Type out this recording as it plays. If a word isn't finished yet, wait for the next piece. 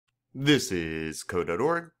This is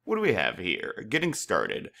code.org. What do we have here? Getting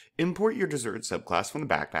started. Import your dessert subclass from the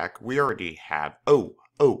backpack. We already have,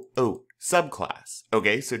 subclass.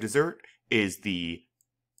 Okay, so dessert is the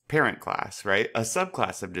parent class, right? A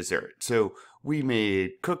subclass of dessert. So we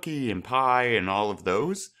made cookie and pie and all of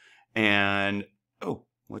those. And,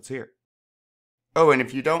 what's here? Oh, and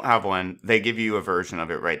if you don't have one, they give you a version of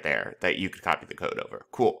it right there that you could copy the code over.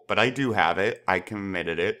 Cool. But I do have it. I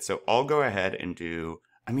committed it. So I'll go ahead and do,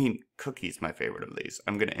 cookie's my favorite of these.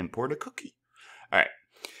 I'm going to import a cookie. All right.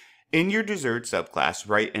 In your dessert subclass,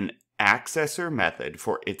 write an accessor method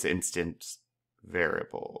for its instance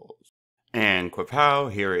variables. And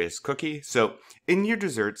quapow, here is cookie. So in your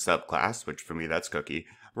dessert subclass, which for me that's cookie,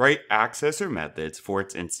 write accessor methods for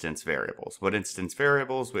its instance variables. What instance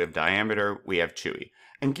variables? We have diameter, we have chewy.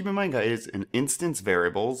 And keep in mind, guys, an instance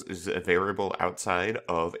variables is a variable outside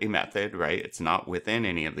of a method, right? It's not within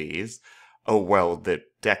any of these. Oh, well, the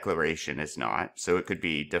declaration is not. So it could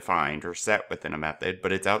be defined or set within a method,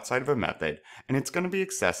 but it's outside of a method. And it's going to be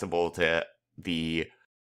accessible to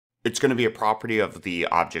it's going to be a property of the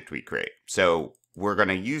object we create. So we're going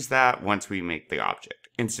to use that once we make the object.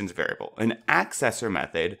 Instance variable. An accessor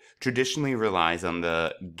method traditionally relies on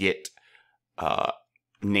the get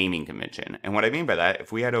naming convention. And what I mean by that,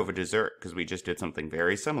 if we head over dessert, because we just did something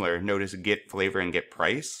very similar, notice get flavor and get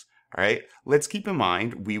price. All right, let's keep in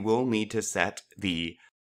mind we will need to set the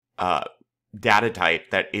data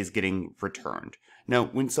type that is getting returned. Now,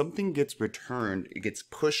 when something gets returned, it gets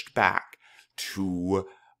pushed back to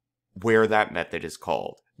where that method is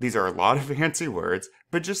called. These are a lot of fancy words,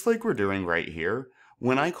 but just like we're doing right here,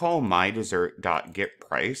 when I call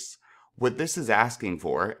mydessert.getPrice, what this is asking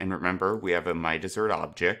for, and remember we have a mydessert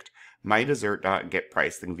object,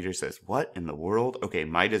 mydessert.getPrice, the computer says, what in the world? Okay,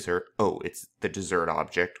 mydessert, it's the dessert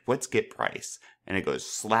object, what's getPrice? And it goes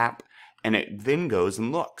slap, and it then goes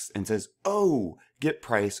and looks and says,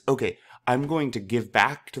 getPrice, okay, I'm going to give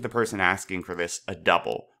back to the person asking for this a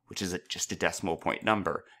double, which is just a decimal point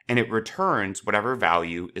number, and it returns whatever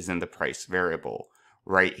value is in the price variable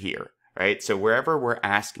right here, right? So wherever we're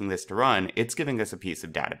asking this to run, it's giving us a piece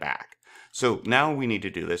of data back. So now we need to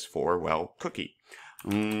do this for, well, cookie.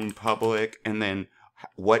 Public, and then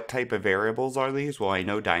what type of variables are these? Well, I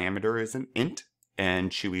know diameter is an int, and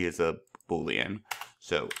chewy is a boolean.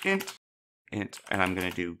 So int, and I'm going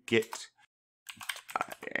to do get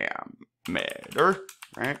diameter,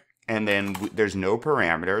 right? And then there's no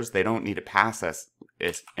parameters. They don't need to pass us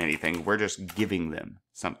anything. We're just giving them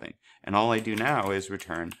something. And all I do now is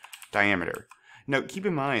return diameter. Now, keep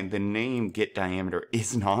in mind, the name getDiameter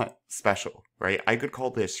is not special, right? I could call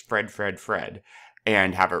this Fred,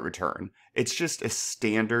 and have it return. It's just a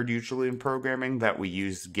standard, usually in programming, that we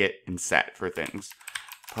use get and set for things.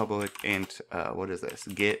 Public int, what is this?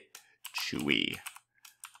 Get chewy.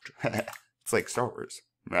 It's like Star Wars.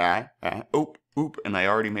 Oop, and I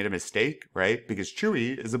already made a mistake, right? Because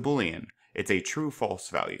chewy is a boolean. It's a true-false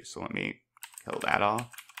value. So let me kill that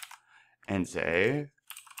off and say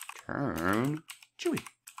turn chewy.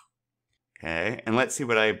 Okay, and let's see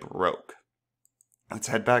what I broke. Let's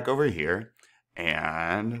head back over here,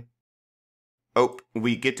 and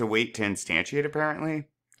we get to wait to instantiate apparently.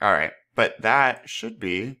 All right, but that should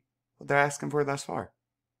be what they're asking for thus far.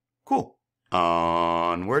 Cool.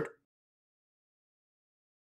 Onward.